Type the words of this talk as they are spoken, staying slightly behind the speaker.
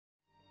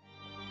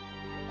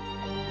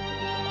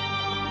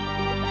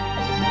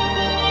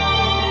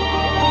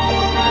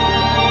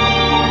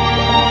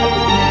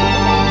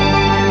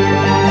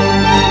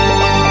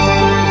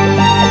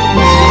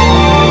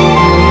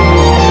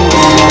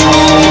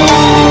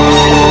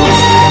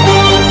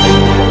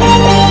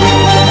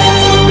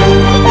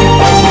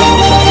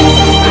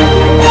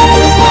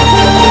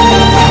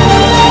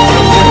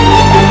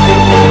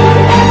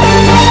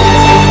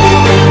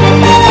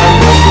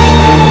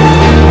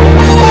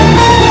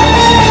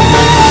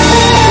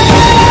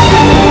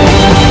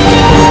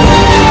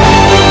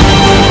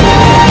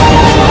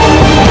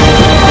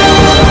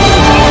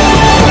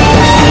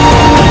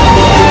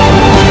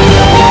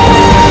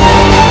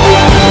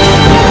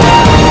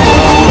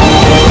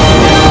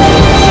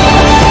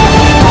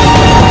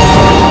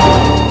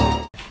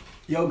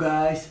Yo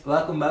guys,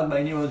 welcome back by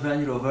a new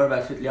adventure of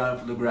Urbex with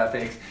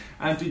Lianophotographics,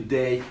 and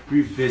today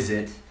we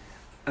visit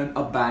an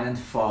abandoned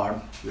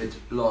farm with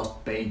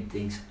lost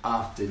paintings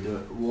after the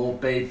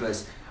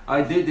wallpapers.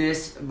 I did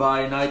this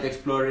by night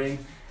exploring,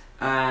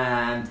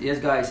 and yes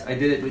guys, I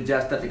did it with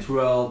Just Statics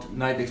World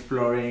night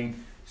exploring,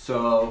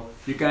 so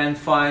you can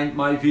find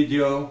my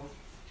video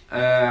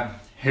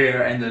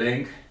here in the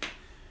link.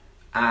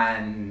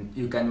 And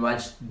you can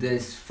watch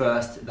this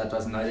first. That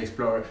was Night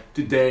Explorer.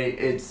 Today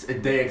it's a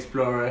Day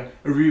Explorer,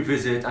 a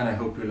revisit, and I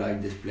hope you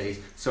like this place.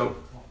 So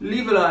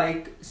leave a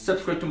like,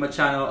 subscribe to my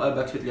channel,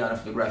 Urbex with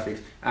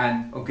Lianophotographics,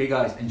 and okay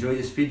guys, enjoy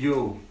this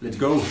video. Let's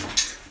go.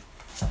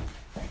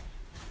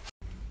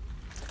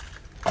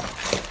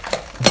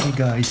 Okay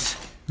guys,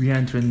 we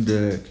enter in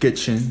the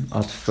kitchen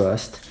at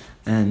first,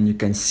 and you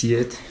can see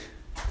it,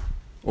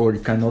 or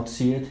you cannot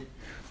see it.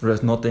 There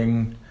is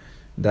nothing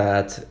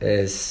that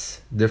is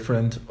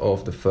different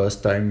of the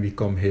first time we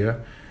come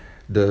here.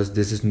 This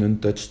is an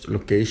untouched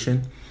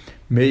location.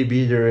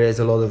 Maybe there is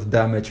a lot of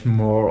damage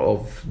more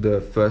of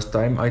the first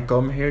time I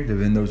come here. The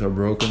windows are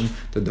broken,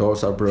 the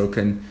doors are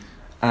broken,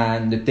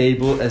 and the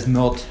table is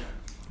not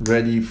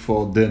ready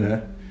for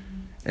dinner.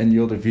 In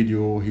the other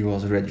video he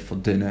was ready for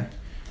dinner,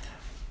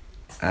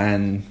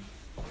 and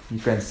you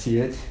can see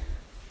it.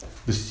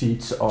 The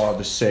seats are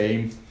the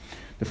same,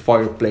 the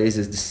fireplace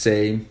is the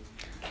same.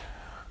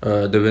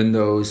 The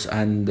windows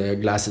and the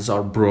glasses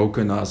are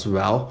broken as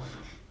well,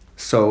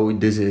 so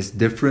this is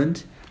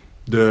different.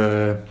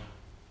 The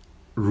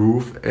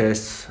roof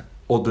is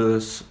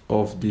others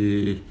of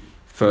the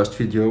first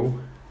video,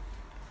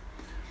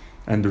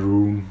 and the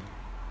room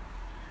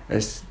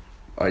is,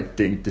 I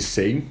think, the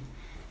same,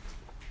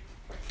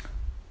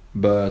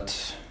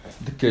 but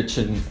the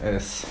kitchen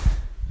is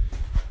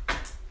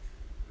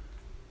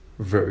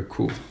very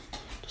cool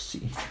to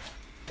see.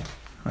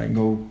 I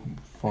go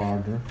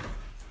farther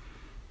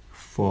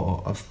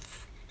for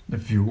a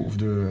view of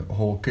the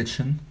whole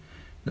kitchen.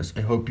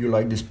 I hope you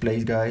like this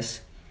place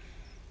guys,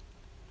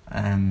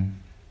 and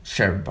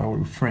share it with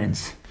your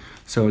friends.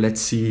 So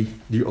let's see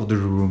the other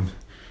room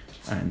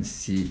and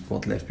see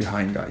what left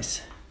behind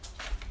guys.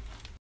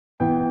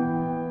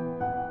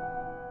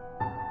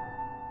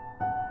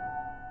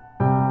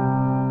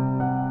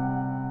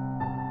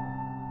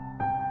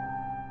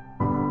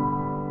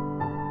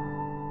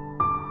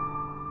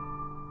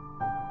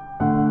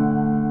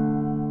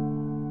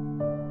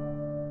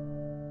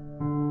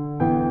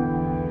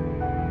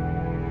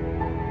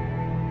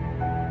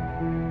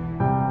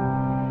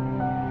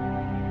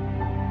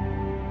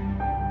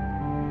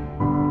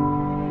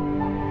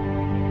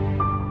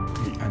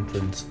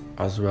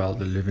 As well,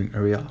 the living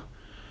area,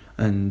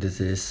 and this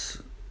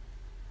is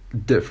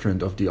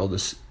different of the other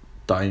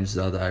times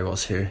that I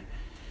was here.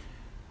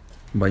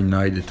 By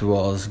night it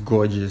was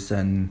gorgeous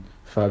and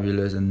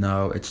fabulous, and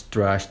now it's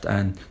trashed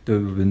and the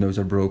windows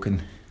are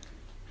broken.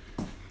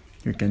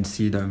 You can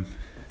see them.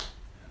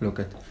 Look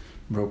at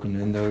broken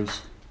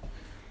windows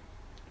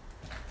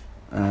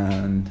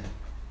and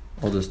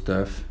other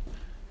stuff,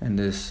 and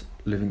this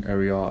living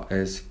area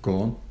is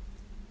gone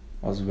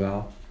as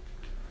well.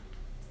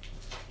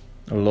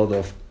 A lot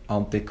of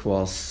antique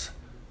was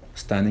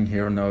standing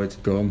here, now it's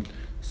gone.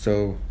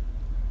 So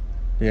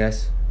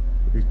yes,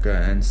 we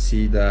can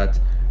see that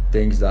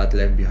things that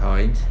left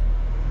behind,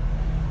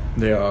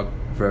 they are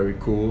very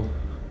cool.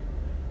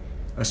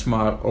 A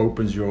smile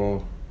opens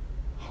your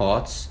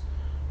hearts.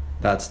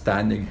 That's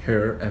standing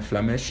here in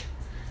Flemish.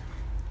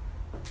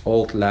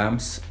 Old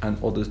lamps and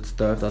other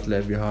stuff that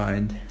left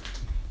behind.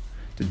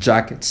 The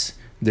jackets,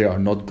 they are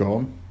not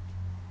gone.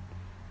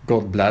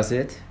 God bless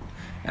it.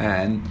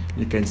 And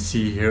you can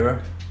see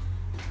here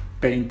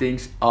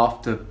paintings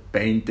after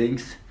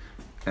paintings,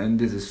 and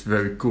this is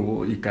very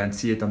cool. You can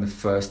see it on the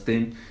first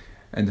thing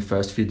and the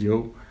first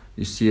video.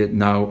 You see it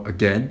now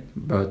again,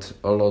 but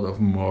a lot of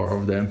more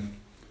of them.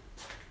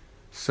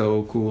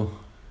 So cool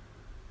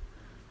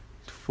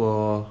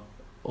for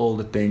all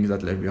the things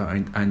that left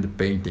behind and the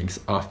paintings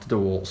after the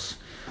walls.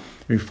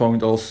 We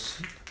found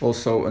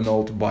also an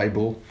old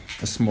Bible,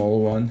 a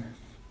small one.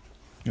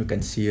 You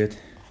can see it.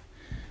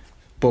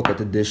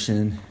 Pocket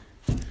edition.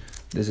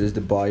 This is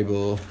the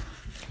Bible,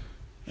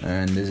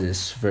 and this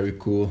is very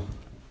cool.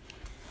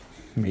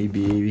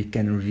 Maybe we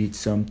can read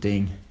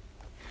something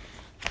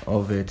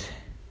of it.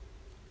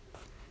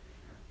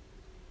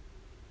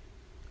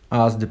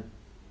 Als de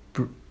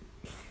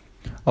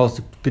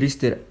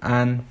priester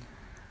aan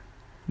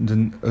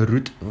de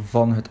roet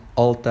van het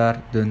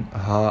altaar de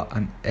H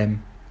en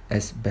M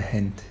S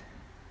begint.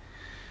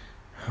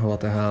 What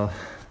the hell?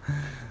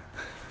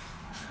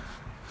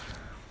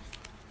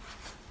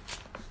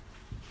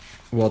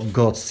 What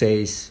God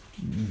says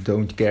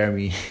don't scare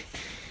me.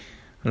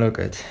 Look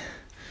at.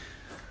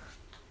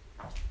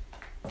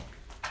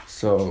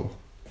 So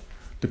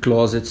the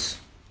closets,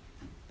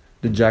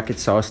 the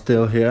jackets are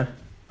still here.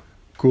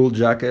 Cool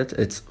jacket.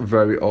 It's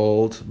very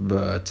old,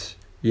 but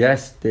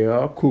yes, they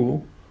are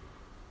cool.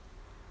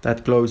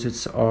 That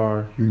closets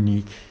are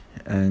unique,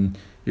 and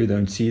you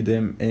don't see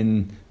them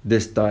in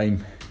this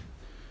time.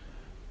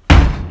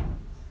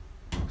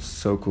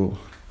 So cool.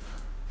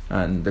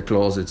 And the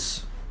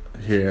closets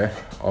here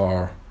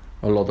are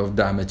a lot of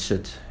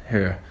damaged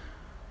here,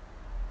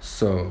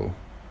 so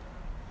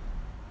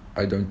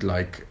I don't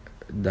like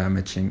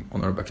damaging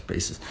on Urbex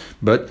spaces.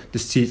 But the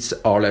seats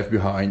are left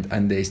behind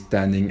and they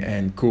standing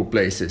in cool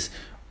places,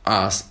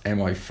 as in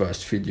my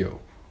first video.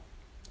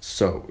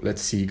 So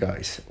let's see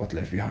guys what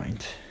left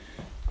behind.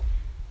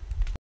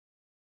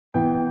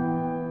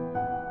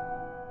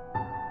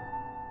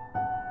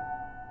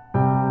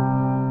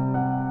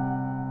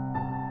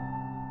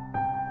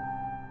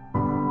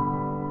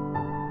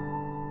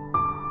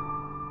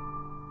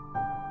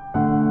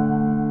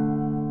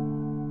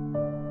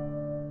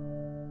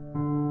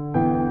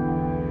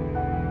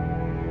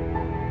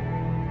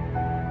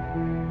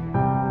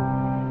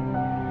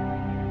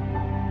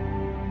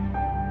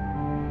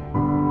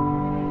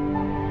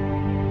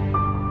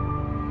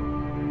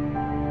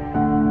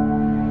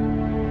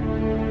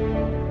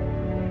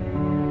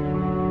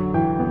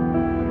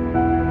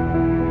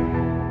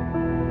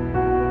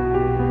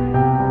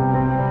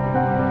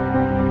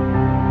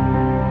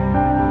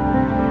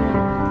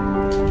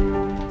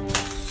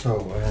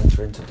 So I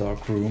enter into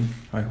dark room.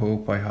 I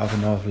hope I have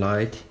enough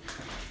light.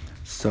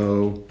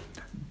 So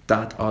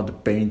that are the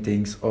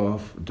paintings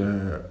of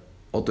the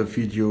other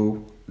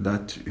video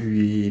that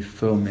we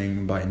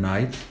filming by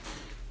night.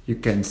 You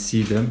can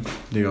see them,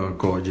 they are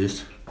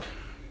gorgeous.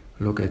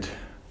 Look at,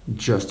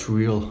 just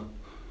real.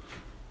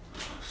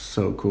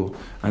 So cool.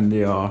 And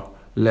they are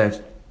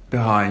left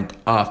behind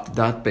after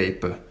that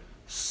paper.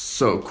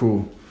 So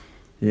cool.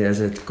 Yes,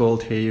 it's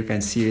cold here, you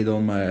can see it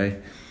on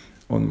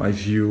my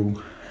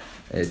view.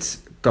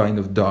 It's kind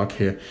of dark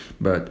here,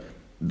 but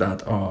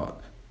that are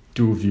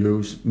two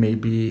views,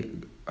 maybe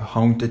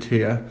haunted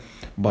here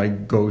by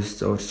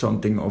ghosts or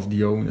something of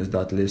the owners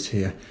that lives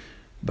here.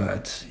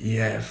 But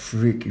yeah,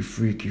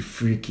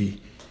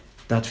 freaky.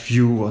 That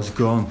view was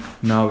gone,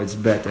 now it's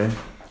better.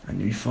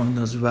 And we found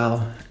as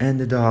well in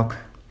the dark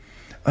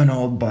an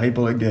old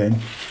Bible again,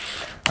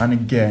 and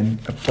again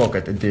a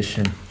pocket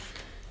edition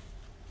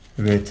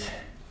with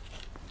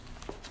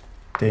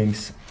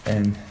things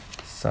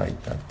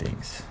inside that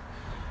things.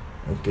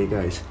 Okay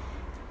guys,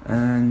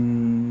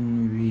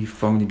 and we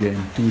found again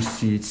two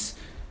seats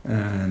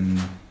and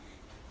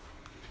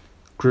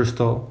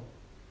crystal.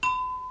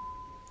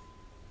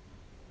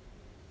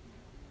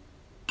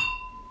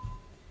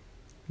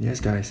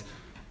 Yes guys,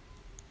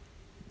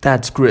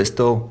 that's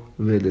crystal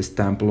with a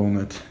stamp on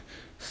it.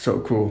 So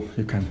cool,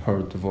 you can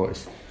hear the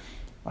voice.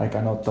 I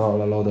cannot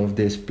tell a lot of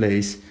this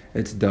place,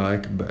 it's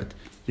dark, but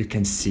you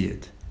can see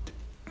it.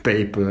 The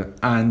paper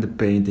and the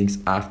paintings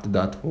after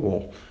that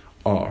wall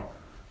are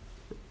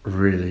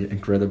really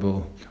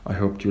incredible. I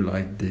hope you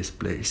like this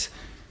place.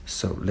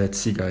 So let's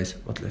see guys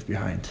what left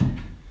behind.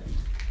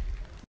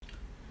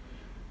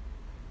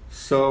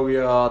 So we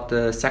are at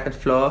the second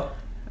floor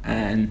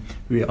and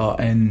we are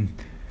in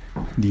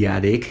the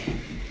attic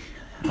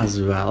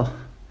as well.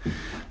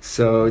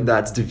 So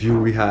that's the view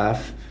we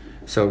have.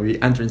 So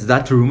we entered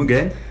that room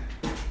again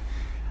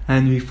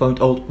and we found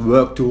old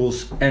work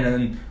tools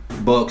and a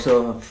box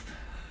of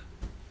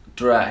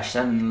trash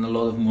and a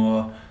lot of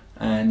more.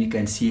 And you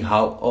can see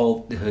how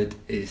old the hood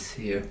is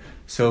here.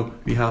 So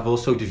we have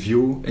also the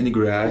view in the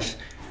garage.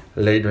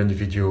 Later in the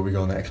video we're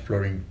gonna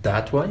exploring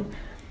that one.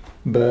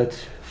 But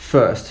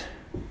first,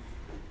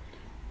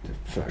 the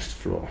first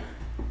floor.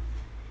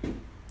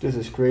 This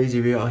is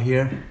crazy, we are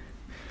here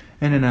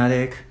in an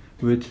attic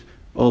with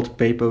old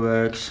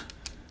paperworks.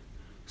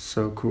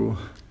 So cool.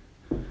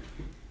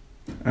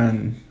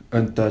 And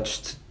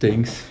untouched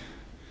things.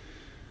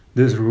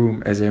 This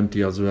room is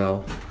empty as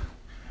well.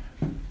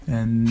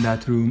 And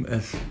that room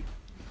is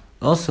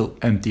also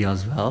empty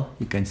as well,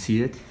 you can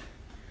see it.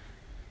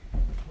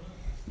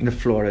 The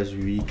floor is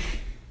weak,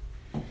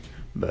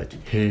 but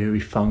here we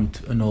found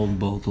an old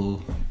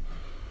bottle,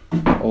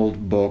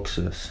 old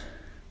boxes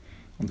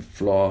on the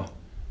floor,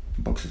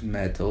 boxes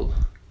metal.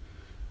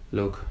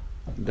 Look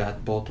at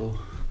that bottle.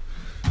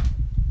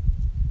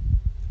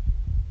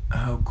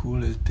 How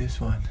cool is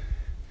this one?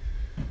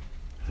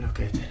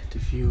 Look at the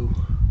view.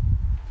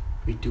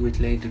 We do it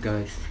later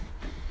guys.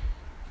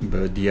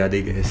 But the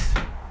attic is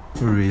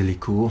really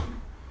cool.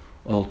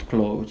 Old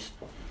clothes.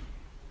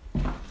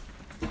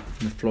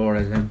 The floor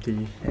is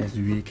empty, it's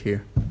weak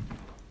here.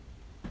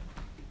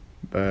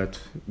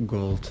 But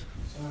gold.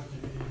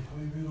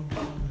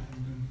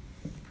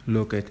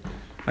 Look at,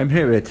 I'm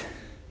here with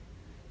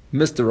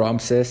Mr.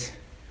 Ramses.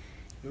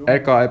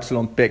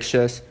 RKY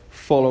Pictures.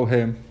 Follow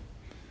him.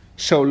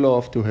 Show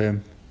love to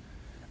him.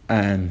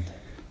 And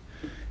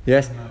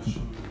yes,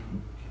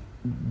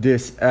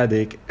 this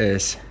attic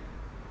is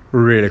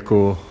really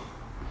cool.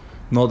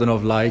 Not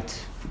enough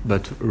light,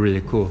 but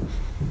really cool.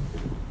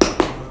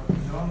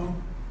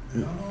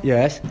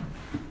 Yes? The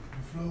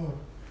floor.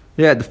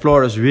 Yeah, the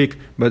floor is weak,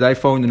 but I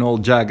found an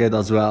old jacket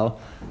as well.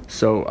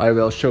 So I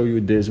will show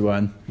you this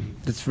one.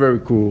 It's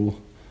very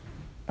cool.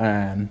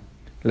 And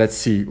let's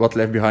see what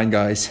left behind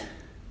guys.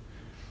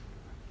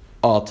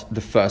 At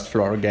the first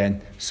floor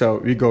again. So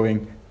we're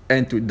going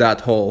into that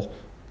hall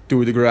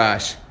to the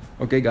garage.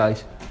 Okay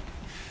guys.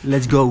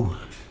 Let's go.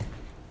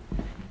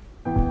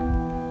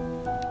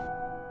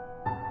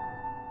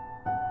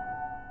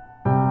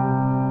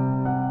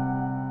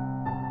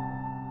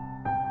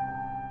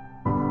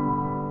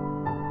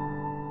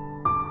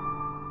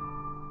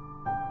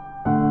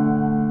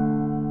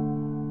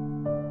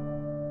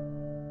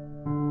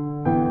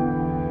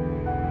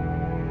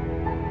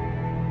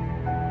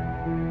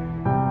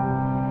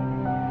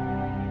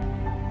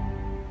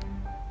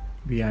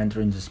 We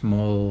enter in the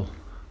small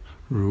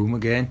room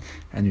again,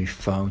 and we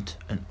found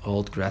an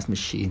old grass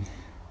machine,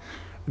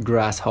 a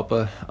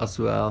grasshopper as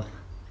well.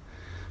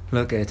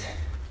 Look at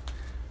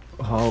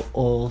how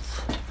old,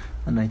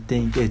 and I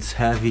think it's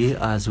heavy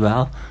as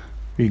well.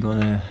 We're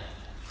gonna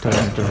turn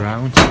it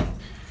around.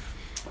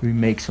 We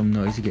make some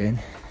noise again,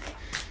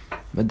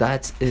 but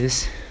that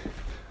is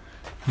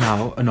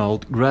now an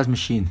old grass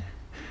machine.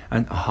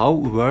 And how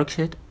it works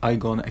it, I'm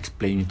gonna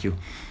explain it to you.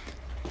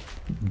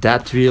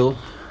 That wheel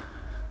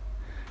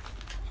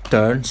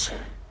turns,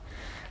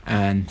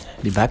 and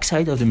the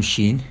backside of the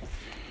machine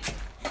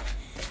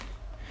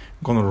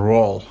gonna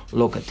roll.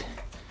 Look at.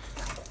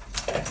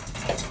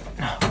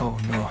 Oh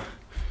no,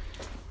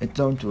 it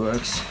don't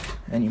works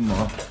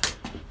anymore,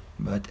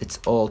 but it's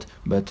old.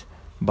 But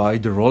by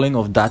the rolling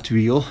of that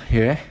wheel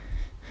here,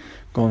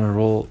 gonna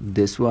roll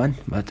this one,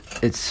 but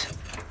it's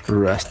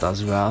rust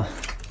as well.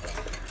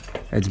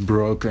 It's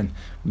broken,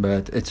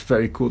 but it's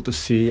very cool to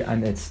see,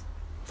 and it's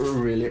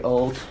really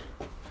old.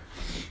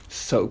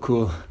 So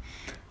cool.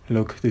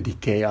 Look, the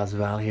decay as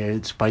well here,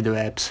 it's spider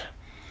webs.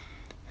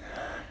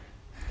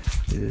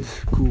 It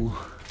is cool.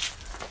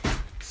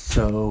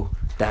 So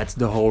that's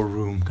the whole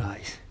room,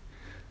 guys.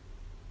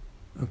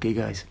 Okay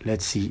guys,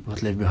 let's see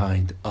what left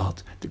behind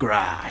at the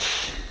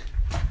garage.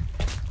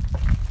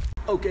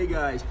 Okay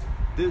guys,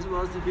 this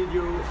was the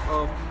video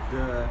of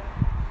the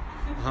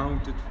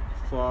haunted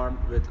farm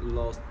with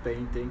lost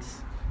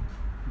paintings,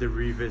 the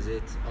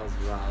revisit as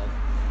well.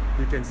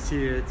 You can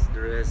see it,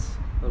 there is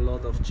a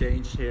lot of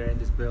change here in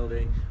this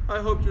building. I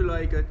hope you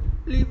like it.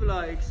 Leave a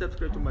like,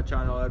 subscribe to my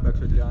channel, Urbex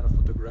with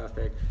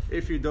Lianophotographics.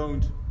 If you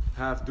don't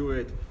have, do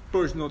it,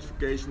 push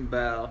notification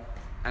bell,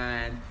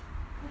 and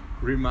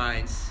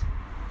reminds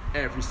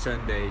every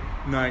Sunday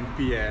 9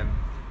 p.m.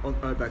 on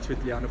Urbex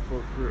with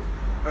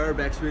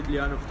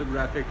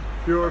Lianophotographics,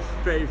 your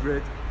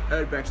favorite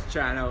Urbex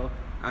channel,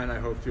 and I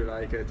hope you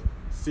like it.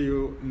 See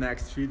you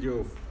next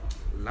video.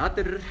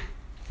 Later.